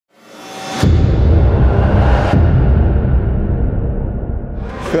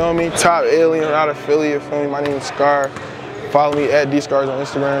Feel me? Top alien out of Philly, you feel me? My name is Scar. Follow me at DScars on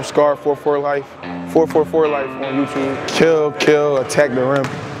Instagram, Scar44Life, 444Life on YouTube. Kill, kill, attack the rim.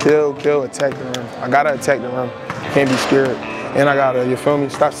 Kill, kill, attack the rim. I gotta attack the rim. Can't be scared. And I gotta, you feel me,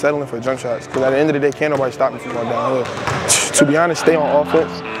 stop settling for jump shots. Because at the end of the day, can't nobody stop me from going downhill. To be honest, stay on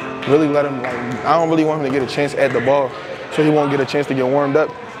offense. Really let him, like, I don't really want him to get a chance at the ball, so he won't get a chance to get warmed up.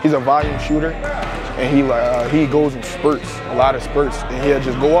 He's a volume shooter, and he goes in spurts, a lot of spurts, and he'll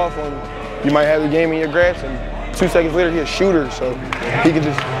just go off on you. You might have the game in your grasp, and 2 seconds later, he's a shooter, so he can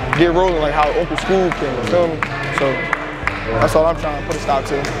just get rolling like how Uncle Scoob can, you feel me? So that's all I'm trying to put a stop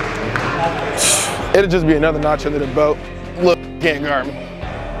to. It'll just be another notch under the belt. Look, can't guard me.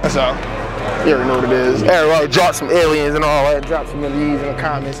 That's all. You already know what it is. Everybody drop some aliens and all that. Drop some of these in the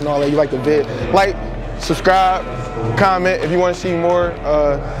comments and all that. You like the vid. Like, subscribe, comment if you want to see more.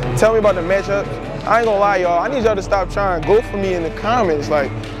 Tell me about the matchups. I ain't gonna lie, y'all. I need y'all to stop trying. Go for me in the comments.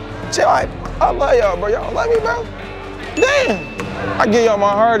 Like, chill, I love y'all, bro. Y'all love me, bro? Damn. I give y'all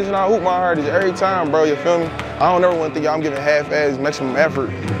my hardest and I hoop my hardest every time, bro. You feel me? I don't ever want to think I'm giving half-ass maximum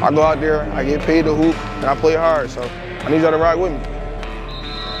effort. I go out there, I get paid to hoop, and I play hard. So I need y'all to ride with me.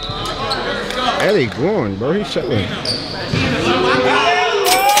 Where they going, bro? He's shutting.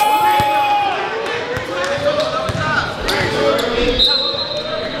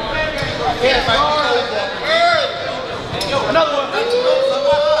 Another one.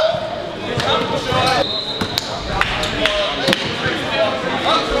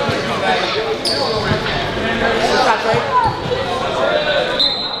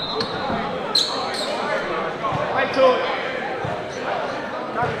 Right to it.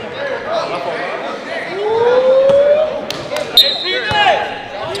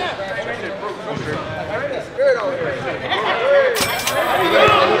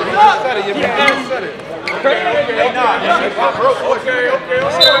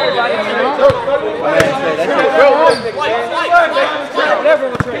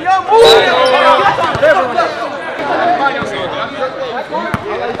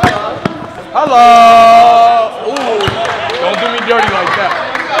 Hello. Ooh. Don't do me dirty like that.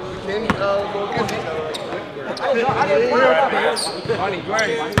 Money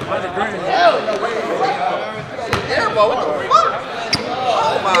green. Yeah, bro, what the fuck?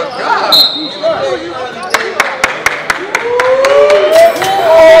 Oh my God.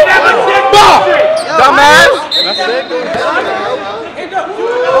 Dumbass. That's it.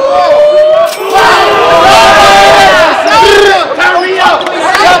 Hurry up.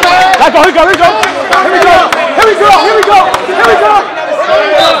 Let's go, here we go. Here we go. Here we go. Here we go. Here we go. Here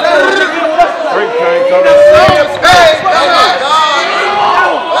we go. Great tank.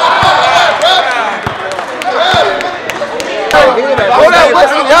 Hold on,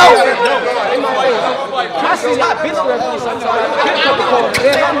 listen, yo.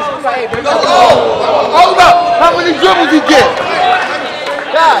 Hold up. How many dribbles you get?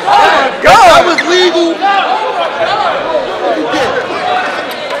 God, that was legal.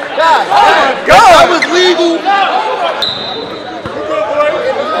 God, that was legal.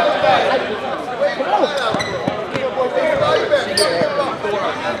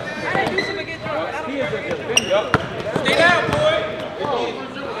 Stay down, boy.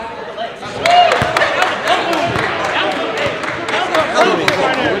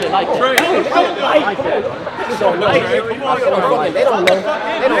 They don't know.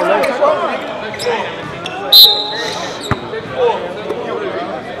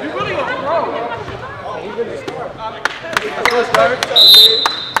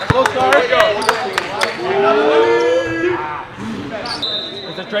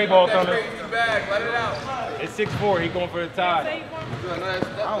 It's a tray ball coming. It's 6'4". He going for the tie. I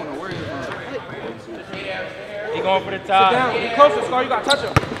don't know where he's going. He going for the tie. Sit down. Get closer, Scar. You got to touch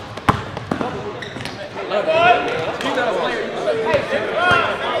him. Well,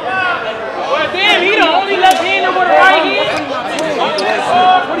 damn, he the only left-hander with a right hand.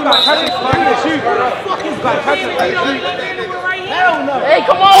 What do you got? Touch it, Scar. You can shoot. You got to touch it. Hell no. Hey,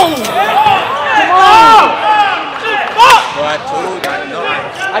 come on. Come on. Fuck. Bro, I told you.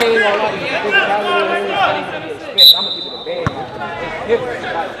 I didn't even know you. I'm going to give it a bad.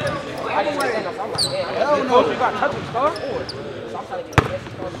 I just stand up. I'm like, man. Hell no. You got to touch it, Scar. So I'm trying to get the best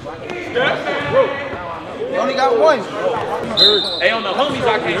Scar. You only got one. Hey, on the homies,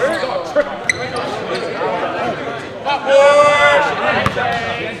 I can't start tripping. Pop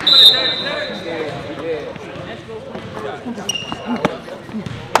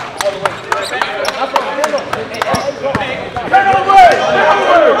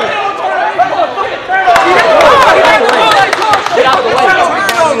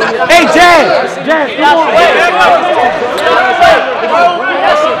Hey, Jazz, come on.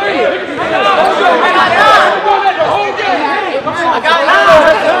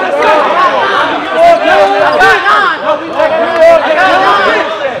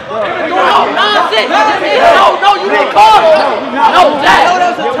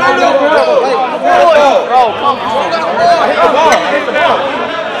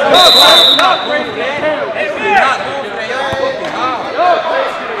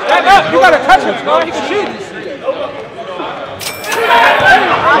 You gotta touch him, bro. He can shoot.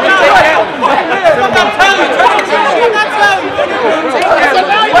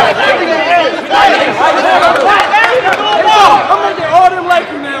 I'm making all them like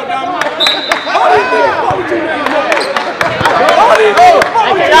you now, Dominic.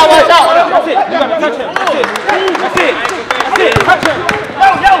 Watch out. That's it. You gotta touch him. That's it. Touch him.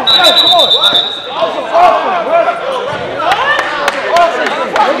 Yo, come on.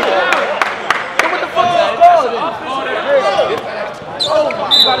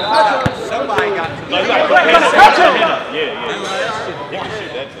 Somebody got to touch him. Yeah. You can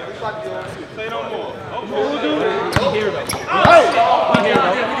shoot that. Say no more.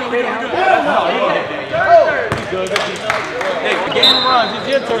 Hey, the game runs. It's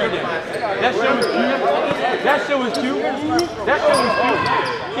your turn then. That shit was cute.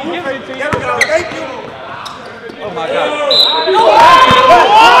 He gives it to you. Thank you. Oh my God.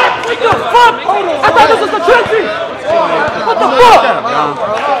 What the fuck? I thought this was the Trinity. What the fuck?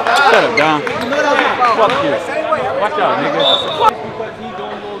 Shut up, Dom. Fuck you. Watch out, nigga. Because he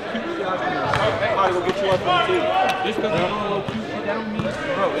doing little cute shit out there. Somebody will get you up on the table. Just because he's doing little cute shit, that don't mean,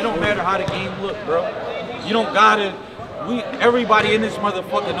 bro, it don't matter how the game look, bro. You don't gotta, everybody in this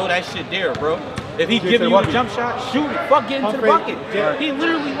motherfucker know that shit there, bro. If he giving you a jump shot, shoot it. Fuck, get into the bucket. He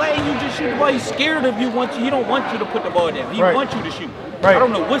literally letting you just shoot the ball. He's scared of you. He don't want you to put the ball down. He wants you to shoot. I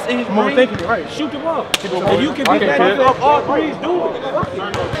don't know what's in his brain. Shoot the ball. If you can beat that up all threes, do it.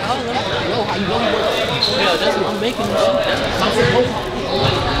 Yeah, that's what I'm making this shit. That's what I'm supposed to do.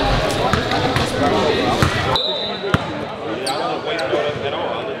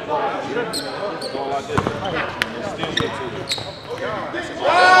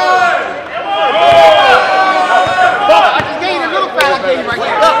 I just gave you a little foul. I gave you right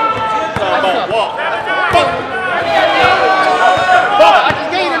there. Look. I just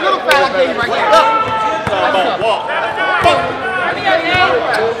gave you a little foul. I gave you right there. Look.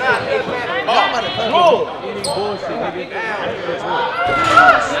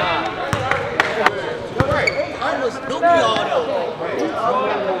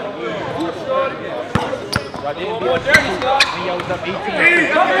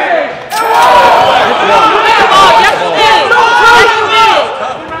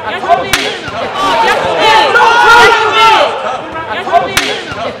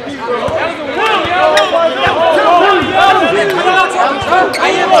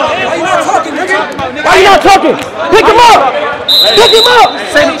 Why you not talking? Pick him up! Pick him up!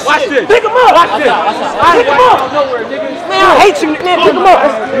 Watch this. Pick him up! Watch this. Pick him up! Man, I hate you, man. Pick him up.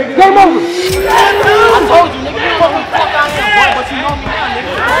 Game over. I told you, nigga, you know what the fuck I am, boy, but you know me now,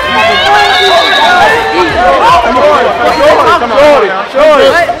 nigga.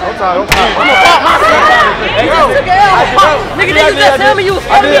 Nigga, you just tell me you was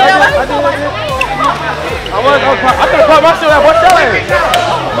scared of me. I could have popped my shit when I bust your ass.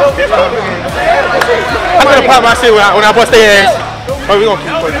 I could have popped my shit when I bust their ass. Oh, we gonna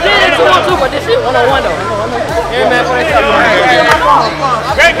keep putting it. Yeah, 2-on-2, but this shit 1-on-1 though. Yeah, man,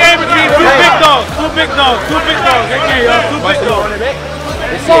 great game between two big dogs. Great game, y'all. Two big dogs.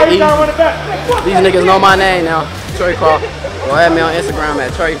 These niggas know my name now. Troy Croft. Go add me on Instagram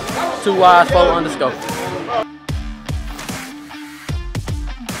at Troy 2Y4_.